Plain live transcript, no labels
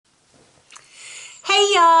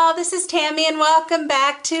y'all, this is Tammy and welcome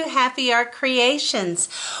back to Happi Art Creations.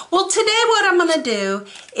 Well, today what I'm going to do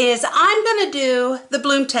is I'm going to do the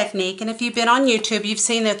bloom technique, and if you've been on YouTube you've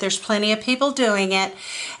seen that there's plenty of people doing it,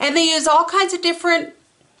 and they use all kinds of different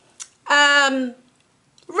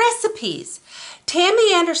recipes.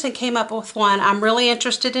 Tammy Anderson came up with one I'm really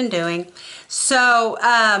interested in doing. So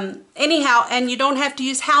anyhow, and you don't have to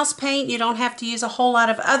use house paint, you don't have to use a whole lot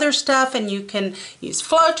of other stuff, and you can use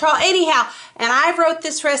Floetrol anyhow. And I wrote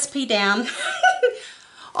this recipe down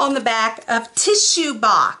on the back of tissue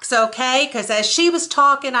box, okay? Because as she was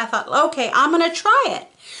talking, I thought, okay, I'm going to try it.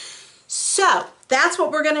 So that's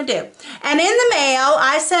what we're going to do. And in the mail,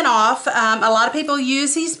 I sent off, a lot of people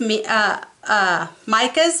use these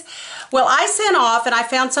micas. Well, I sent off, and I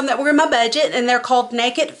found some that were in my budget, and they're called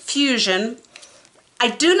Naked Fusion. I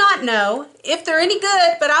do not know if they're any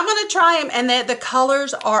good, but I'm going to try them, and the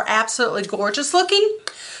colors are absolutely gorgeous looking.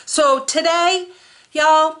 So today,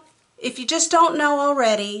 y'all, if you just don't know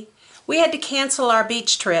already, we had to cancel our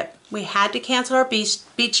beach trip. We had to cancel our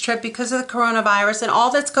beach trip because of the coronavirus and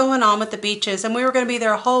all that's going on with the beaches, and we were going to be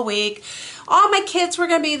there a whole week. All my kids were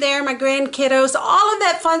going to be there, my grandkiddos, all of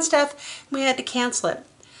that fun stuff. We had to cancel it.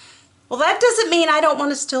 Well, that doesn't mean I don't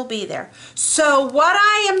want to still be there. So what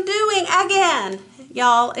I am doing again,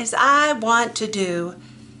 y'all, is I want to do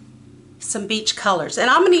some beach colors. And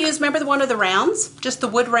I'm going to use, remember the one of the rounds? Just the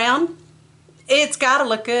wood round? It's got to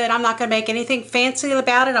look good. I'm not going to make anything fancy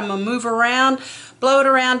about it. I'm going to move around, blow it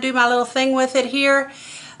around, do my little thing with it here.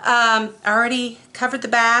 I already covered the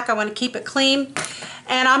back. I want to keep it clean.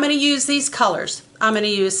 And I'm going to use these colors. I'm going to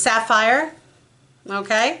use Sapphire.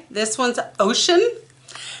 Okay, this one's Ocean.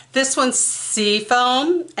 This one's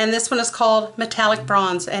Seafoam, and this one is called Metallic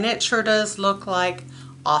Bronze, and it sure does look like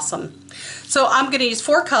awesome. So I'm going to use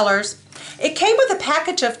 4 colors. It came with a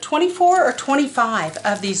package of 24 or 25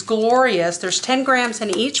 of these glorious. There's 10 grams in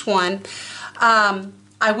each one.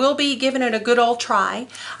 I will be giving it a good old try.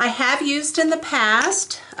 I have used in the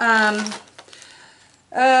past,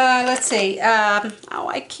 let's see, oh,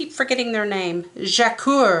 I keep forgetting their name,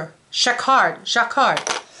 Jacquard.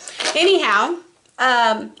 Anyhow,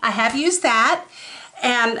 I have used that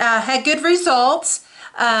and had good results.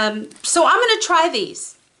 So I'm going to try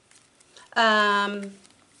these.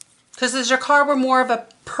 Because the Jacquard were more of a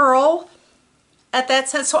pearl at that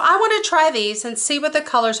sense. So I want to try these and see what the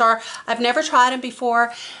colors are. I've never tried them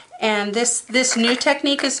before, and this new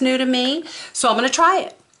technique is new to me. So I'm going to try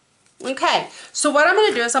it. Okay, so what I'm going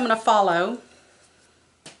to do is I'm going to follow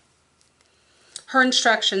her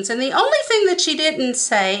instructions. And the only thing that she didn't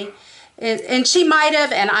say, and she might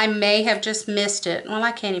have, and I may have just missed it. Well,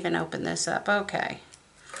 I can't even open this up. Okay.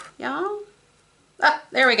 Y'all? Ah,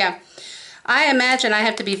 there we go. I imagine I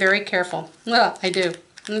have to be very careful. Well, I do.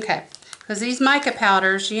 Okay. Because these mica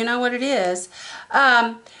powders, you know what it is.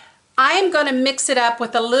 I am going to mix it up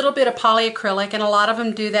with a little bit of polyacrylic, and a lot of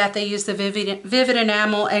them do that. They use the vivid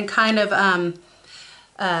enamel and kind of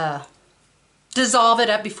dissolve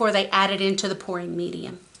it up before they add it into the pouring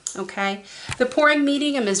medium. Okay, the pouring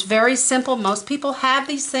medium is very simple. Most people have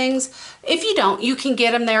these things. If you don't, you can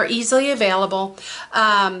get them. They're easily available.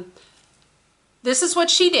 This is what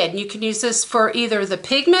she did. You can use this for either the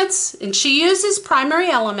pigments, and she uses primary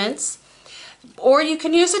elements, or you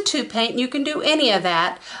can use a tube paint. You can do any of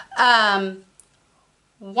that.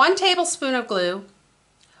 1 tablespoon of glue,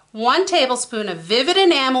 1 tablespoon of vivid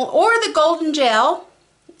enamel or the golden gel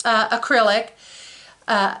acrylic,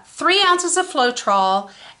 3 ounces of Floetrol,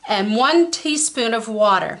 and 1 teaspoon of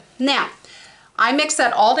water. Now, I mix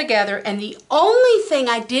that all together, and the only thing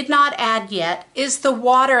I did not add yet is the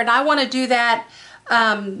water, and I want to do that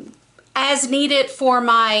as needed for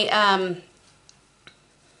my,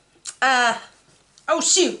 oh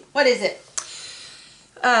shoot, what is it?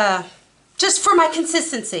 Just for my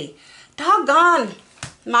consistency. Doggone,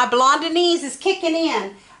 my blondinese is kicking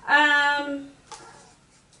in.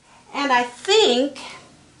 And I think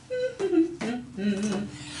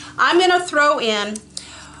I'm going to throw in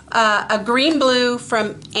a green blue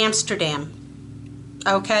from Amsterdam.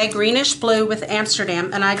 Okay, greenish blue with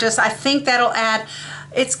Amsterdam, and I think that'll add,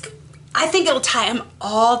 I think it'll tie them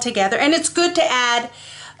all together, and it's good to add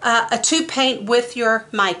a tube paint with your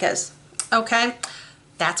micas. Okay,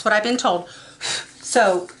 that's what I've been told.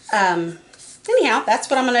 So anyhow, that's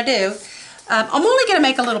what I'm going to do. I'm only going to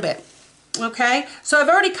make a little bit. Okay, so I've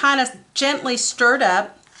already kind of gently stirred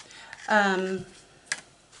up.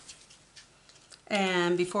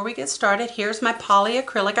 And before we get started, here's my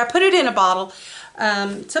polyacrylic. I put it in a bottle.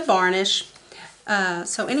 It's a varnish.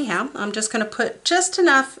 So anyhow, I'm just going to put just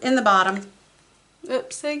enough in the bottom.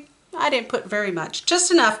 Oops, see? I didn't put very much.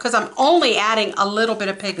 Just enough because I'm only adding a little bit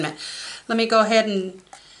of pigment. Let me go ahead and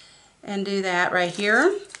and do that right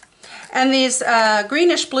here. And these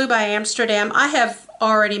greenish blue by Amsterdam, I have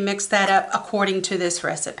already mixed that up according to this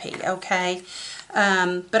recipe, okay?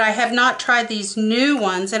 But I have not tried these new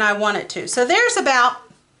ones, and I wanted to. So there's about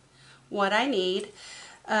what I need.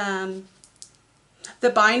 The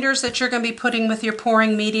binders that you're going to be putting with your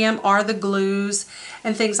pouring medium are the glues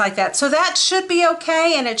and things like that. So that should be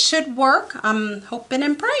okay, and it should work. I'm hoping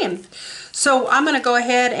and praying. So I'm going to go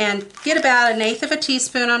ahead and get about 1/8 of a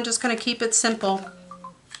teaspoon. I'm just going to keep it simple.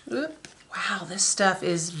 Oop. Wow, this stuff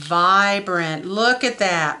is vibrant. Look at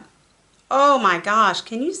that. Oh my gosh,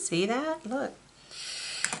 can you see that? Look.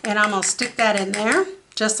 And I'm going to stick that in there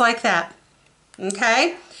just like that.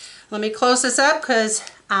 Okay? Let me close this up because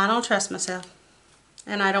I don't trust myself.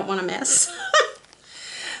 And I don't want to mess.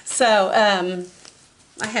 So,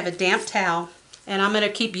 I have a damp towel. And I'm going to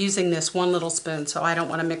keep using this one little spoon, so I don't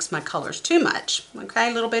want to mix my colors too much. Okay,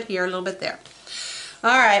 a little bit here, a little bit there.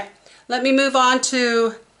 All right, let me move on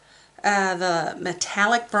to the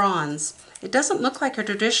metallic bronze. It doesn't look like a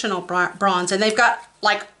traditional bronze, and they've got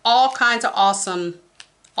like all kinds of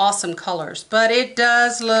awesome colors, but it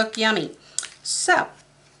does look yummy. So,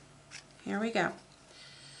 here we go.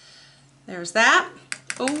 There's that.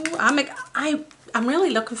 Oh, I'm really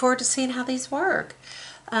looking forward to seeing how these work.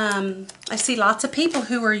 I see lots of people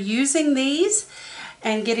who are using these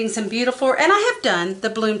and getting some beautiful, and I have done the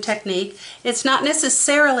bloom technique. It's not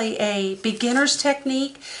necessarily a beginner's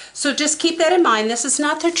technique, so just keep that in mind. This is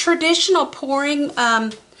not the traditional pouring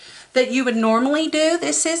that you would normally do.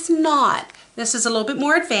 This is not. This is a little bit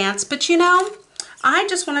more advanced, but you know, I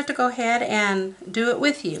just wanted to go ahead and do it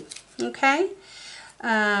with you, okay?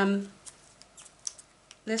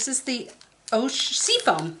 This is the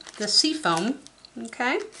sea foam,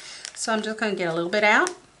 okay? So I'm just going to get a little bit out.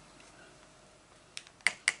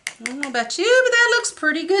 I don't know about you, but that looks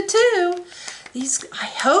pretty good too. These, I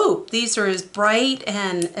hope these are as bright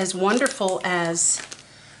and as wonderful as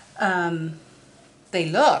they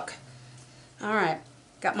look. All right,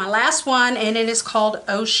 got my last one, and it is called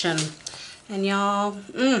Ocean. And y'all,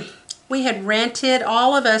 we had rented,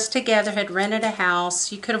 all of us together had rented a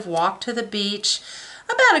house. You could have walked to the beach,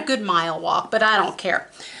 about a good mile walk, but I don't care.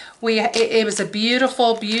 It was a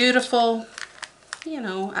beautiful, beautiful, you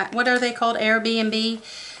know, what are they called, Airbnb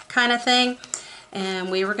kind of thing.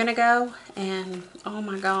 And we were gonna go, and oh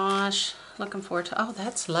my gosh, looking forward to, oh,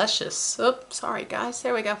 that's luscious. Oops, sorry guys,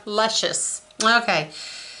 there we go, luscious. Okay,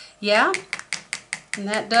 yeah, and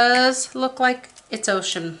that does look like it's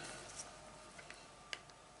ocean.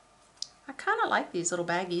 I kind of like these little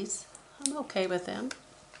baggies. I'm okay with them,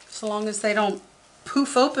 so long as they don't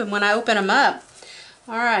poof open when I open them up.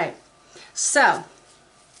 All right, so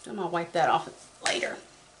I'm gonna wipe that off later.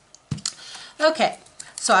 Okay,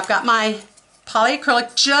 so I've got my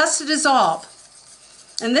polyacrylic just to dissolve,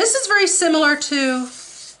 and this is very similar to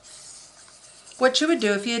what you would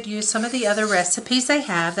do if you had used some of the other recipes they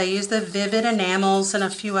have. They use the vivid enamels and a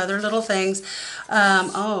few other little things.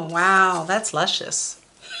 Oh wow, that's luscious.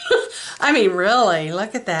 I mean, really,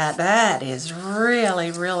 look at that. That is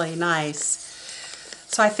really, really nice.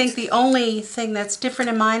 So I think the only thing that's different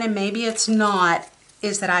in mine, and maybe it's not,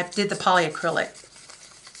 is that I did the polyacrylic.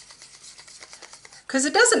 Because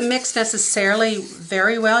it doesn't mix necessarily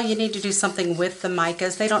very well. You need to do something with the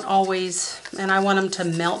micas. They don't always, and I want them to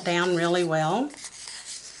melt down really well.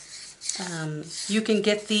 You can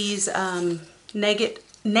get these Naked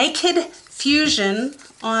Fusion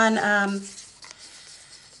on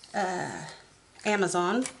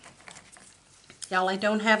Amazon. Y'all, I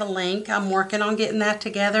don't have a link. I'm working on getting that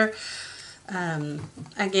together.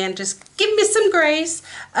 Again, just give me some grace.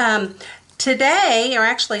 Today, or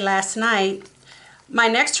actually last night, my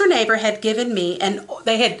next door neighbor had given me, and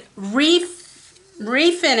they had refinished,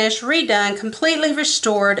 redone, completely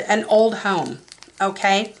restored an old home,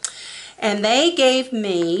 okay? And they gave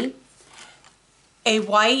me a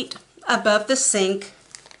white above the sink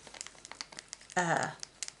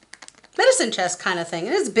medicine chest kind of thing.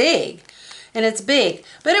 It is big, and it's big,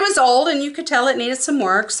 but it was old, and you could tell it needed some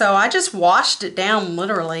work, so I just washed it down,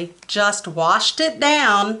 literally, just washed it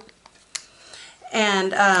down,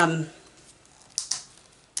 and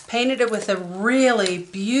painted it with a really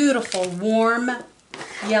beautiful warm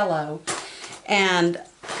yellow, and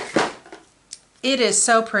it is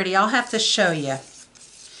so pretty. I'll have to show you.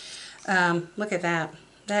 Look at that.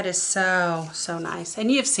 That is so, so nice.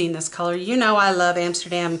 And you've seen this color. You know I love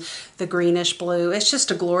Amsterdam, the greenish blue. It's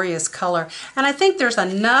just a glorious color. And I think there's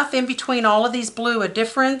enough in between all of these blue, a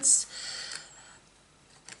difference.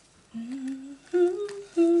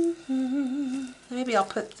 Maybe I'll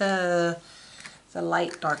put the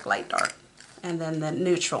light, dark, and then the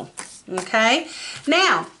neutral. Okay?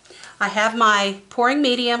 Now, I have my pouring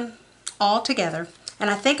medium all together, and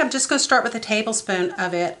I think I'm just going to start with a tablespoon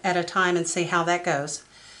of it at a time and see how that goes.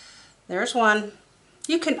 There's one.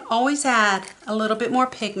 You can always add a little bit more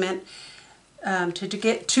pigment to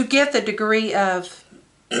get the degree of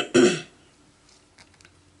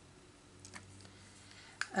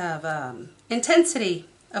intensity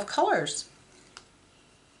of colors.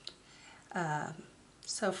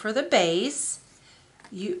 So for the base,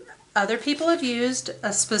 other people have used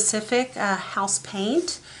a specific house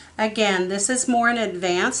paint. Again, this is more in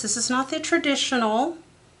advance. This is not the traditional.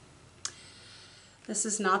 This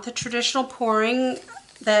is not the traditional pouring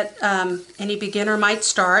that any beginner might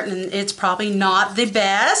start, and it's probably not the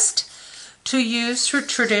best to use for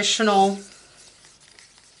traditional.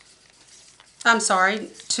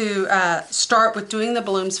 To start with doing the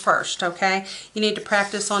balloons first, okay? You need to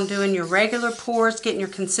practice on doing your regular pours, getting your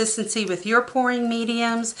consistency with your pouring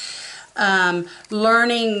mediums,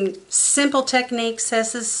 learning simple techniques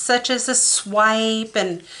such as a swipe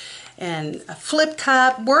and a flip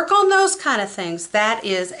cup. Work on those kind of things. That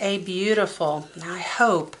is a beautiful, I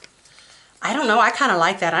hope. I don't know, I kind of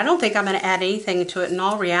like that. I don't think I'm going to add anything to it. In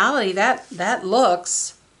all reality, that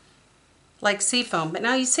looks like seafoam. But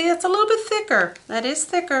now you see it's a little bit thicker. That is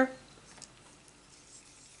thicker.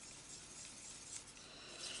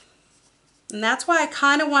 And that's why I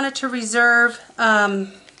kind of wanted to reserve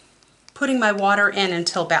putting my water in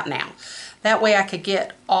until about now. That way I could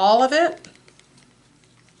get all of it.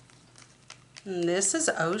 And this is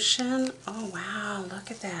Ocean. Oh wow, look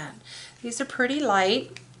at that. These are pretty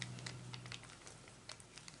light.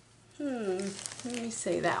 Let me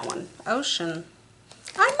see that one. Ocean.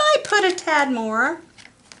 I might put a tad more,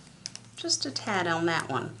 just a tad on that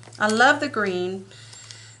one. I love the green,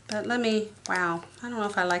 but wow, I don't know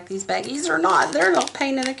if I like these baggies or not. They're a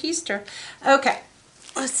pain in the keister. Okay,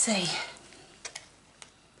 let's see.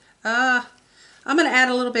 I'm going to add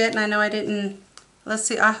a little bit, and I know I didn't, let's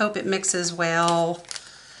see, I hope it mixes well.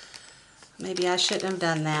 Maybe I shouldn't have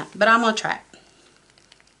done that, but I'm going to try it.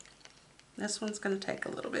 This one's going to take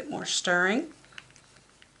a little bit more stirring.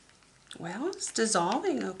 Well, it's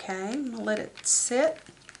dissolving, okay. I'm going to let it sit.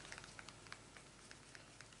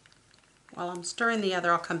 While I'm stirring the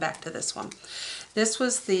other, I'll come back to this one. This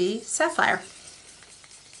was the Sapphire.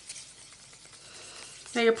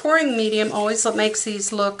 Now your pouring medium always makes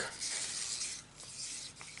these look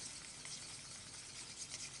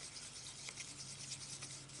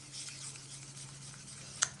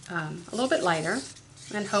a little bit lighter,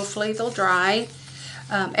 and hopefully they'll dry.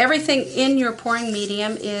 Everything in your pouring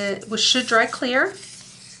medium should dry clear.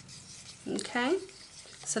 Okay,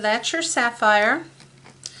 so that's your Sapphire.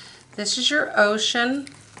 This is your Ocean.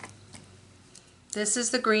 This is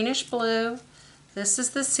the greenish blue. This is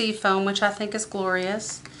the Seafoam, which I think is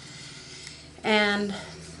glorious. And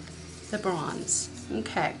the Bronze.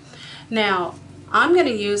 Okay, now I'm going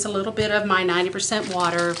to use a little bit of my 90%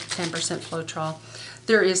 water, 10% Floetrol.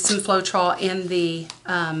 There is some Floetrol in the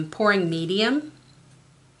pouring medium.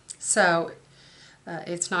 So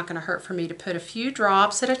it's not going to hurt for me to put a few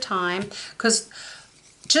drops at a time, because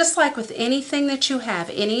just like with anything that you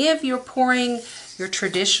have, any of your pouring, your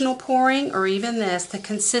traditional pouring, or even this, the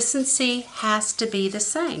consistency has to be the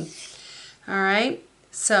same. All right,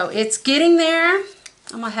 so it's getting there.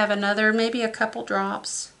 I'm going to have another, maybe a couple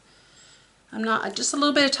drops. Just a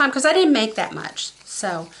little bit of time, because I didn't make that much.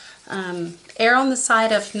 So err on the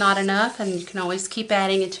side of not enough, and you can always keep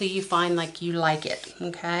adding until you find like you like it,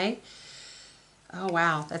 okay? Oh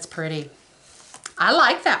wow, that's pretty. I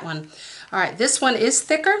like that one. All right, this one is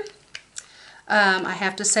thicker. I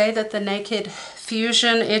have to say that the Naked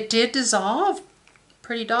Fusion, it did dissolve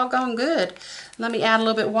pretty doggone good. Let me add a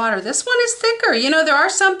little bit of water. This one is thicker. You know, there are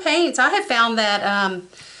some paints. I have found that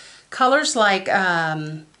colors like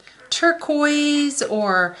turquoise,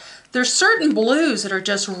 or there's certain blues that are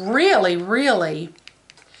just really, really,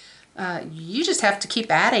 you just have to keep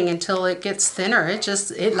adding until it gets thinner.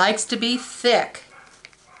 It likes to be thick.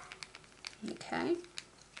 Okay.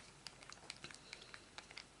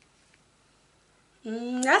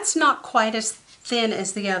 That's not quite as thin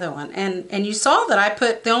as the other one. And you saw that I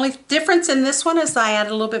put, the only difference in this one is I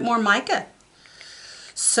added a little bit more mica.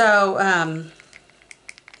 So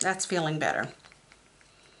that's feeling better.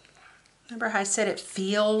 Remember how I said it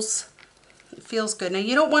feels good. Now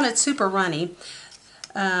you don't want it super runny.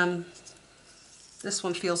 This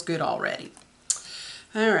one feels good already.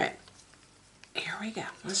 All right, here we go.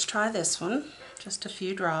 Let's try this one. Just a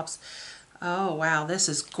few drops. Oh wow, this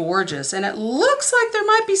is gorgeous. And it looks like there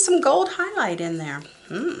might be some gold highlight in there.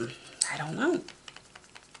 I don't know.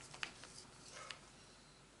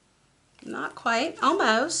 Not quite,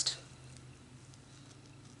 almost.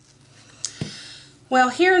 Well,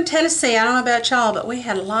 here in Tennessee, I don't know about y'all, but we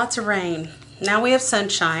had lots of rain. Now we have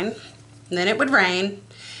sunshine, then it would rain,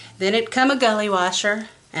 then it'd come a gully washer,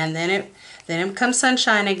 and then it would come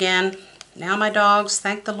sunshine again. Now my dogs,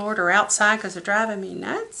 thank the Lord, are outside because they're driving me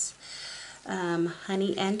nuts.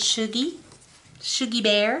 Honey and Shuggy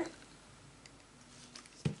Bear.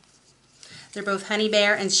 They're both Honey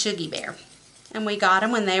Bear and Shuggy Bear. And we got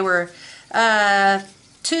them when they were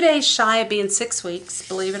 2 days shy of being 6 weeks.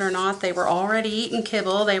 Believe it or not, they were already eating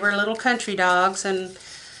kibble. They were little country dogs, and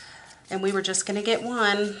we were just going to get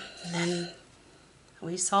one. And then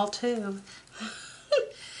we saw two.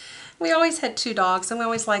 We always had 2 dogs, and we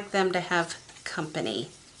always liked them to have company.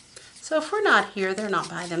 So if we're not here, they're not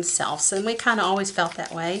by themselves, and we kind of always felt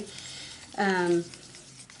that way. I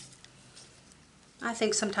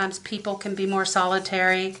think sometimes people can be more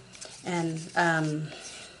solitary, and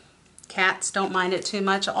cats don't mind it too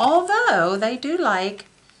much, although they do like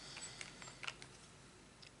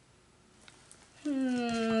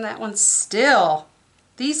that one still.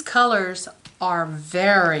 These colors are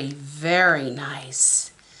very, very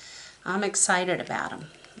nice. I'm excited about them.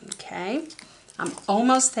 Okay, I'm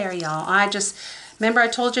almost there, y'all. Remember I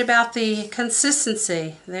told you about the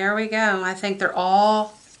consistency. There we go. I think they're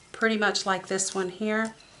all pretty much like this one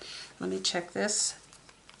here. Let me check this.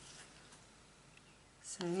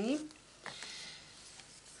 See?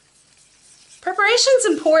 Preparation's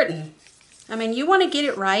important. I mean, you want to get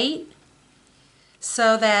it right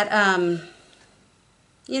so that,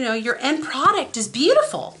 you know, your end product is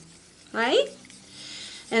beautiful, right?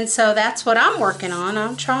 And so that's what I'm working on.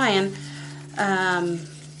 I'm trying.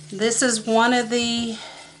 This is one of the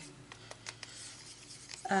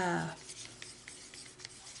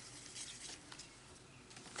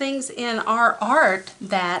things in our art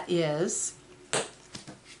that is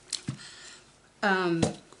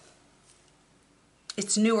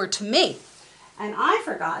it's newer to me. And I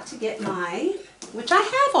forgot to get my, which I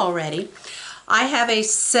have already, I have a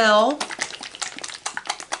cell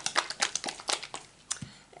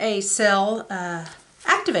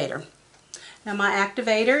activator. Now my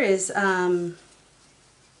activator is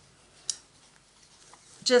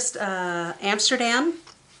just Amsterdam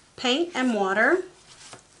paint and water.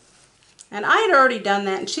 And I had already done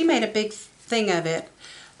that, and she made a big thing of it.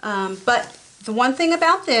 But the one thing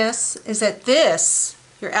about this is that this,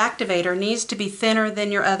 your activator, needs to be thinner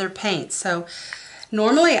than your other paint. So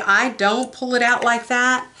normally I don't pull it out like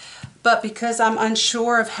that, but because I'm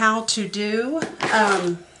unsure of how to do,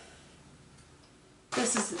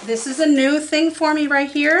 this is a new thing for me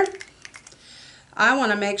right here. I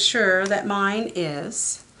want to make sure that mine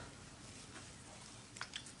is,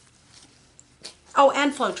 oh,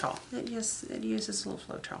 and Floetrol. It uses a little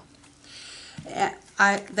Floetrol.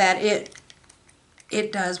 That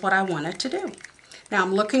it does what I want it to do. Now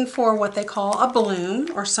I'm looking for what they call a bloom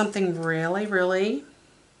or something really, really,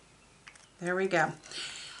 there we go.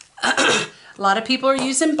 A lot of people are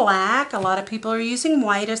using black. A lot of people are using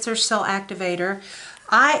white as their cell activator.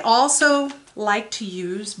 I also like to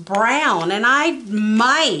use brown, and I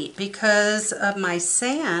might, because of my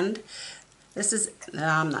sand, this is, no,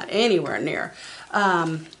 I'm not anywhere near,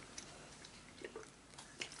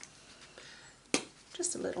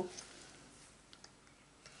 just a little.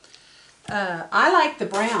 I like the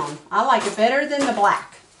brown. I like it better than the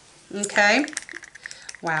black. Okay?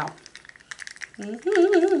 Wow.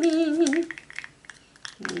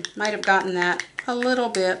 Might have gotten that a little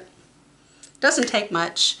bit. Doesn't take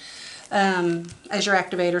much as your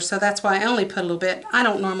activator, so that's why I only put a little bit. I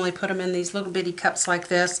don't normally put them in these little bitty cups like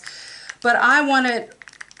this, but I wanted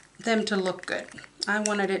them to look good. I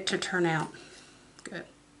wanted it to turn out good.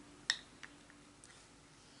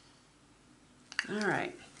 All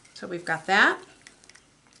right. So we've got that,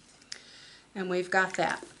 and we've got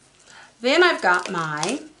that. Then I've got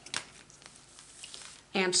my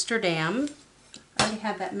Amsterdam. I already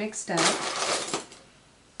have that mixed up.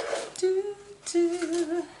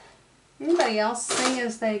 Anybody else sing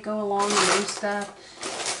as they go along and do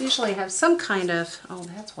stuff? Usually have some kind of, oh,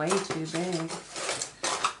 that's way too big.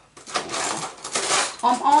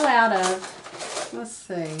 I'm all out of, let's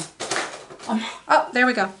see. Oh, there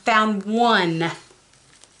we go. Found one.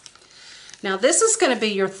 Now this is going to be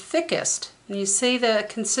your thickest. And you see the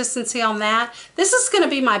consistency on that? This is going to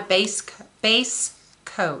be my base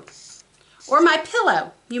coat. Or my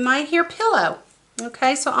pillow. You might hear pillow.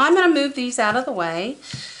 Okay, so I'm going to move these out of the way.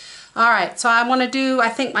 Alright, so I want to do, I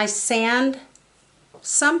think, my sand.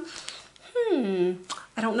 I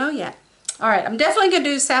don't know yet. Alright, I'm definitely going to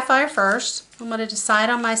do sapphire first. I'm going to decide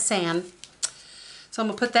on my sand. So I'm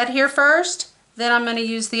going to put that here first. Then I'm going to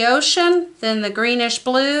use the ocean. Then the greenish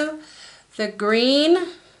blue. The green,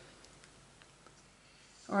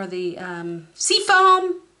 or the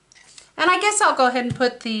seafoam. And I guess I'll go ahead and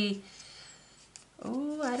put the,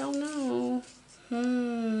 oh, I don't know.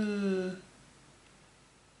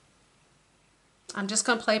 I'm just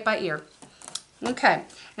going to play it by ear. Okay,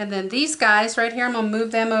 and then these guys right here, I'm going to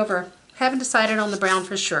move them over. Haven't decided on the brown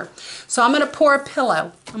for sure. So I'm going to pour a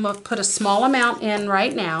pillow. I'm going to put a small amount in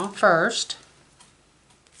right now first.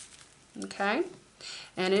 Okay,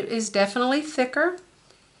 and it is definitely thicker.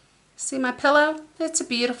 See my pillow? It's a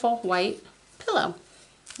beautiful white pillow.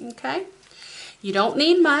 Okay, you don't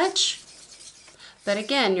need much, but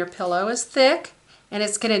again, your pillow is thick and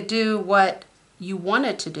it's going to do what you want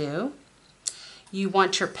it to do. You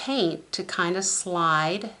want your paint to kind of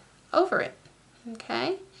slide over it.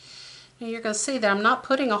 Okay, now you're going to see that I'm not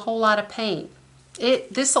putting a whole lot of paint.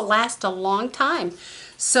 This will last a long time.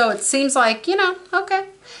 So it seems like, you know, okay.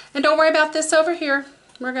 And don't worry about this over here.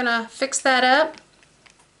 We're going to fix that up.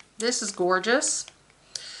 This is gorgeous.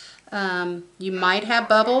 You might have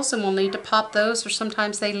bubbles and we'll need to pop those, or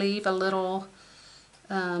sometimes they leave a little,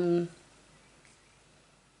 a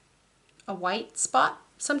white spot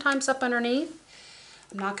sometimes up underneath.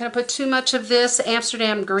 I'm not going to put too much of this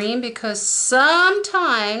Amsterdam green because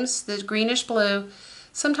sometimes the greenish blue,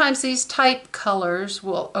 sometimes these type colors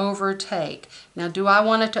will overtake. Now, do I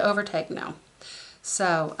want it to overtake? No.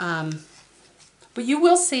 So, but you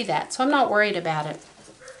will see that, so I'm not worried about it.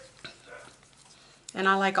 And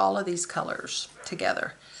I like all of these colors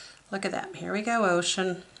together. Look at that. Here we go,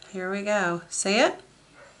 ocean. Here we go. See it?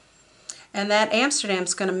 And that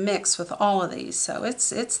Amsterdam's going to mix with all of these, so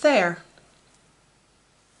it's there.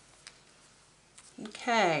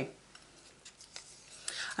 Okay.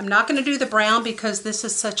 I'm not going to do the brown because this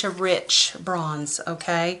is such a rich bronze,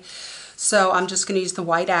 okay? So I'm just going to use the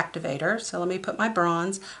white activator. So let me put my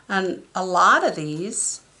bronze. And a lot of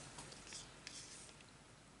these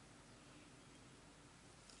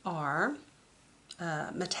are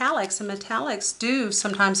metallics, and metallics do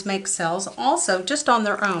sometimes make cells also just on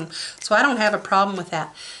their own. So I don't have a problem with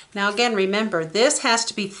that. Now again, remember, this has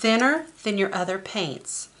to be thinner than your other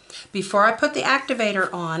paints. Before I put the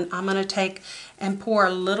activator on, I'm going to take and pour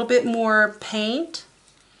a little bit more paint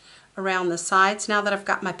around the sides now that I've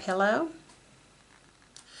got my pillow,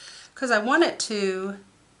 because I want it to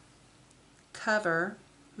cover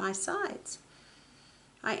my sides.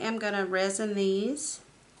 I am going to resin these.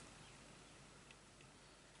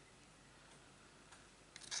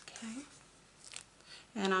 Okay.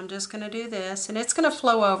 And I'm just going to do this, and it's going to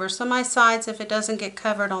flow over. So my sides, if it doesn't get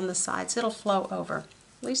covered on the sides, it'll flow over.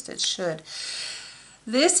 At least it should.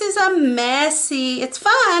 This is a messy, it's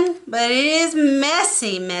fun, but it is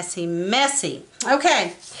messy, messy, messy.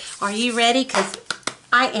 Okay, are you ready? Because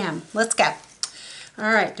I am. Let's go.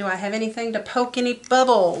 All right, do I have anything to poke any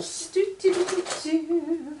bubbles?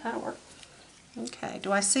 That'll work. Okay,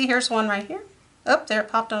 do I see? Here's one right here. Oh, there, it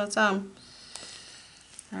popped on its own.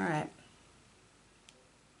 All right.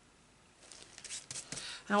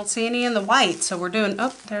 I don't see any in the white, so we're doing,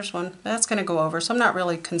 oh, there's one. That's going to go over, so I'm not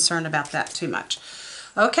really concerned about that too much.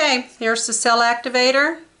 Okay, here's the cell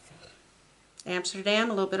activator. Amsterdam,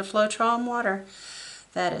 a little bit of Floetrol and water.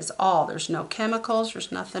 That is all. There's no chemicals.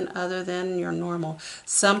 There's nothing other than your normal.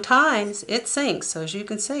 Sometimes it sinks, so as you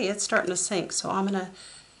can see, it's starting to sink. So I'm going to,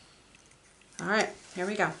 all right, here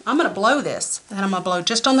we go. I'm going to blow this, and I'm going to blow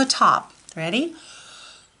just on the top. Ready?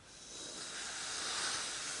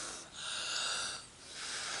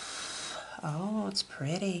 Oh, it's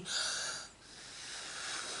pretty.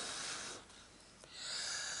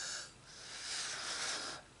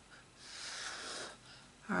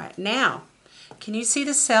 All right, now, can you see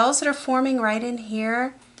the cells that are forming right in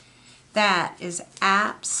here? That is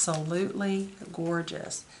absolutely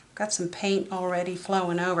gorgeous. I've got some paint already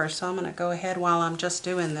flowing over, so I'm going to go ahead while I'm just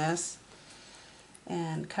doing this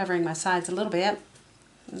and covering my sides a little bit.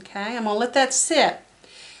 Okay, I'm going to let that sit.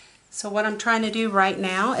 So what I'm trying to do right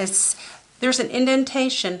now is, there's an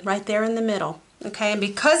indentation right there in the middle. Okay, and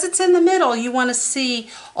because it's in the middle, you want to see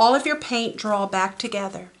all of your paint draw back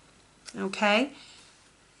together. Okay?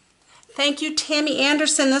 Thank you, Tammy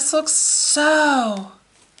Anderson. This looks so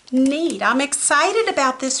neat. I'm excited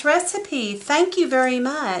about this recipe. Thank you very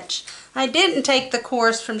much. I didn't take the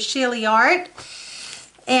course from Happi Art.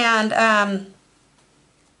 And,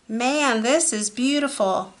 man, this is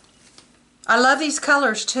beautiful. I love these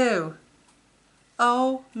colors, too.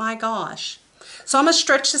 Oh, my gosh. So I'm going to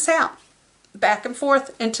stretch this out back and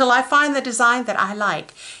forth until I find the design that I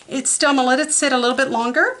like. It's still, I'm going to let it sit a little bit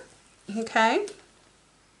longer. Okay?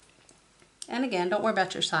 And again, don't worry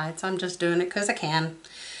about your sides. I'm just doing it because I can.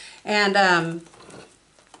 And I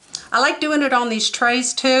like doing it on these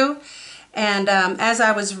trays too. And as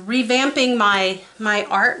I was revamping my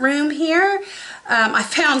art room here, I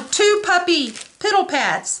found 2 puppy piddle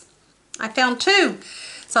pads. I found 2.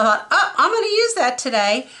 So I thought, oh, I'm going to use that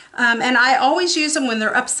today. And I always use them when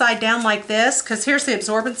they're upside down like this, because here's the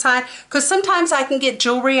absorbent side. Because sometimes I can get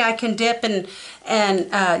jewelry I can dip and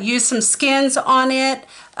use some skins on it.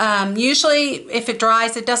 Usually if it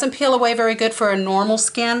dries, it doesn't peel away very good for a normal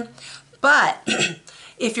skin. But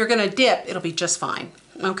if you're going to dip, it'll be just fine.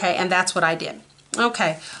 Okay, and that's what I did.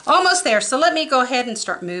 Okay, almost there. So let me go ahead and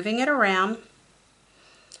start moving it around.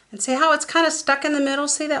 And see how it's kind of stuck in the middle?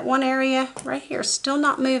 See that one area right here, still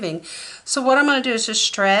not moving. So what I'm going to do is just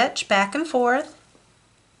stretch back and forth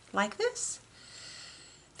like this.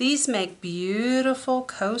 These make beautiful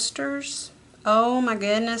coasters. Oh my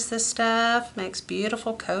goodness, this stuff makes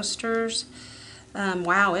beautiful coasters.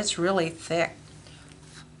 Wow, it's really thick.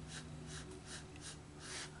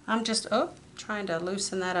 I'm just, trying to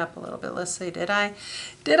loosen that up a little bit. Let's see, did I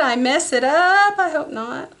mess it up? I hope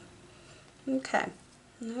not. Okay.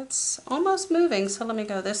 It's almost moving, so let me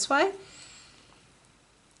go this way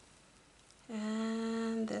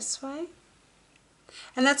and this way,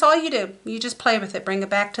 and that's all you do. You just play with it. Bring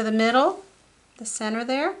it back to the middle, the center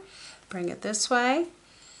there, bring it this way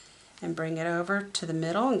and bring it over to the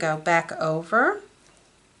middle and go back over,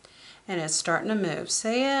 and it's starting to move.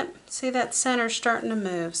 See it? See that center starting to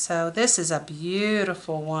move? So this is a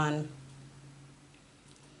beautiful one.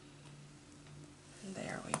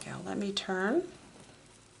 There we go. Let me turn.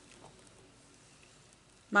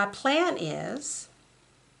 My plan is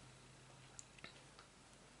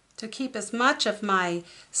to keep as much of my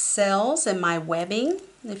cells and my webbing,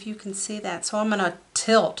 if you can see that. So I'm going to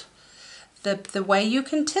tilt. The way you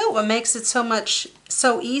can tilt, what makes it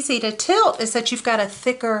so easy to tilt is that you've got a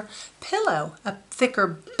thicker pillow, a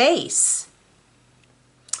thicker base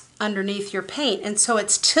underneath your paint, and so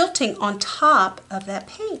it's tilting on top of that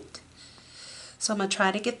paint. So I'm going to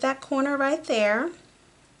try to get that corner right there.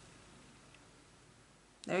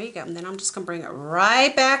 There you go. And then I'm just going to bring it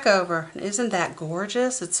right back over. Isn't that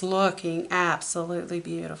gorgeous? It's looking absolutely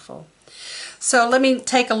beautiful. So let me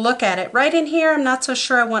take a look at it. Right in here, I'm not so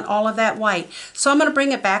sure I want all of that white. So I'm going to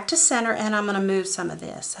bring it back to center, and I'm going to move some of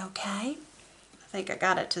this, okay? I think I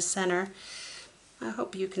got it to center. I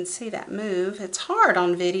hope you can see that move. It's hard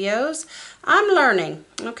on videos. I'm learning,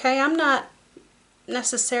 okay? I'm not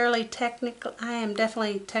necessarily technical. I am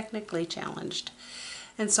definitely technically challenged.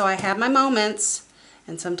 And so I have my moments.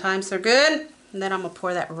 And sometimes they're good, and then I'm going to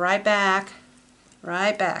pour that right back,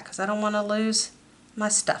 because I don't want to lose my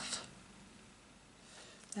stuff.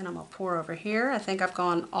 Then I'm going to pour over here. I think I've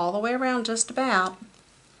gone all the way around just about.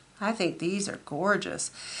 I think these are gorgeous.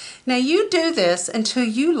 Now you do this until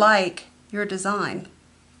you like your design.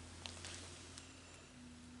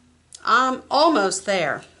 I'm almost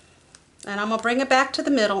there. And I'm going to bring it back to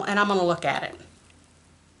the middle, and I'm going to look at it.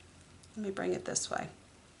 Let me bring it this way.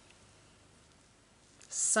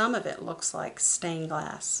 Some of it looks like stained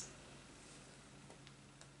glass.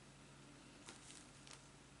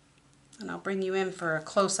 And I'll bring you in for a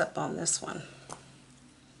close-up on this one.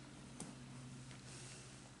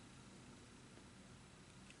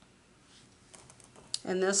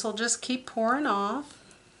 And this will just keep pouring off.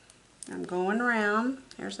 I'm going around.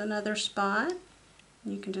 There's another spot.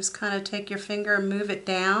 You can just kind of take your finger and move it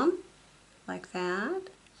down like that.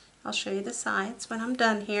 I'll show you the sides when I'm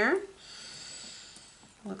done here.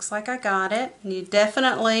 Looks like I got it. And you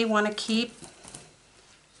definitely want to keep.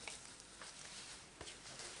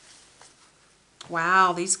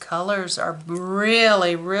 Wow, these colors are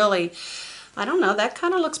really, really, I don't know, that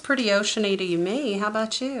kind of looks pretty oceany to me. How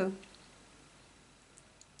about you?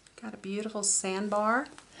 Got a beautiful sandbar.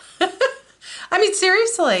 I mean,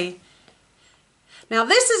 seriously. Now,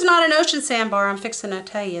 this is not an ocean sandbar. I'm fixing to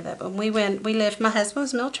tell you that. When my husband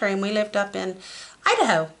was military, and we lived up in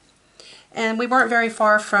Idaho. And we weren't very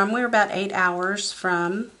far from, we were about 8 hours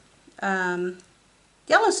from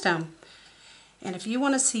Yellowstone. And if you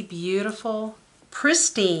want to see beautiful,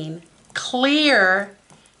 pristine, clear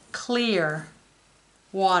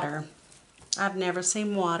water, I've never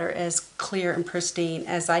seen water as clear and pristine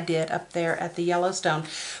as I did up there at the Yellowstone.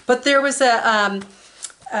 But there was a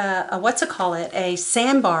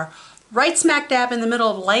sandbar right smack dab in the middle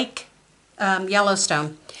of Lake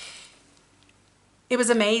Yellowstone. It was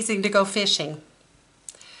amazing to go fishing.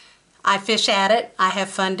 I fish at it. I have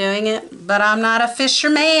fun doing it, but I'm not a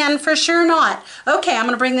fisherman, for sure not. Okay, I'm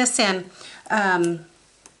going to bring this in and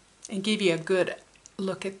give you a good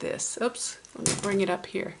look at this. Oops, let me bring it up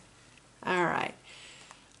here. All right.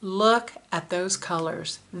 Look at those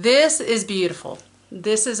colors. This is beautiful.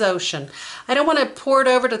 This is ocean. I don't want to pour it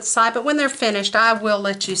over to the side, but when they're finished, I will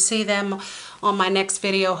let you see them on my next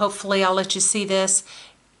video. Hopefully I'll let you see this.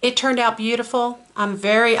 It turned out beautiful.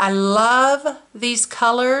 I love these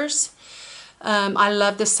colors. I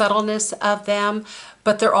love the subtleness of them,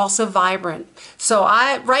 but they're also vibrant. So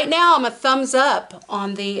right now I'm a thumbs up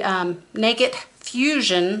on the Naked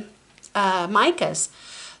Fusion micas.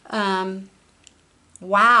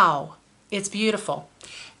 Wow, it's beautiful.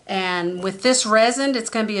 And with this resin, it's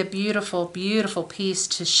going to be a beautiful, beautiful piece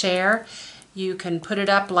to share. You can put it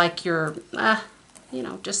up like your, you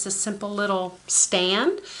know, just a simple little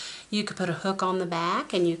stand. You could put a hook on the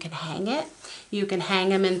back and you can hang it. You can hang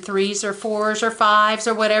them in 3s or 4s or 5s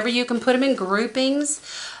or whatever. You can put them in groupings.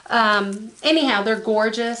 Anyhow, they're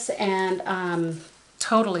gorgeous, and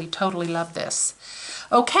totally, totally love this.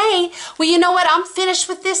 Okay, well, you know what? I'm finished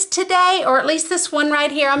with this today, or at least this one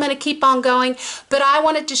right here. I'm going to keep on going, but I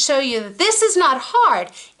wanted to show you that this is not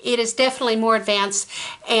hard. It is definitely more advanced,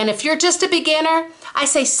 and if you're just a beginner, I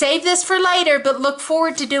say save this for later, but look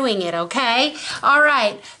forward to doing it, okay? All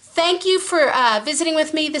right. Thank you for visiting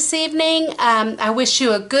with me this evening. I wish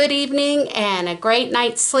you a good evening and a great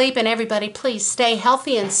night's sleep, and everybody, please stay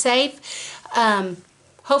healthy and safe.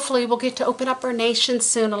 Hopefully we'll get to open up our nation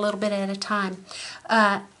soon, a little bit at a time.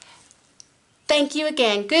 Thank you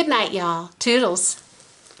again. Good night, y'all. Toodles.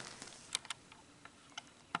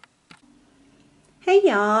 Hey,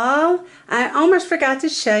 y'all. I almost forgot to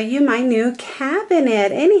show you my new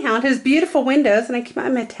cabinet. Anyhow, it has beautiful windows, and I keep my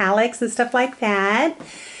metallics and stuff like that.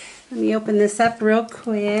 Let me open this up real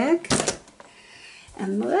quick.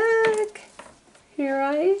 And look, here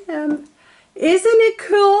I am. Isn't it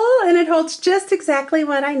cool? And it holds just exactly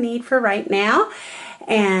what I need for right now.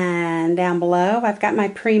 And down below, I've got my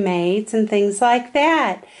pre-mades and things like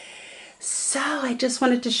that. So I just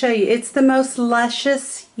wanted to show you. It's the most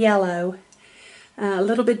luscious yellow. A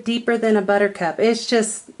little bit deeper than a buttercup. It's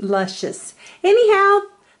just luscious. Anyhow,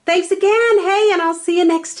 thanks again. Hey, and I'll see you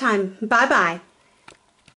next time. Bye-bye.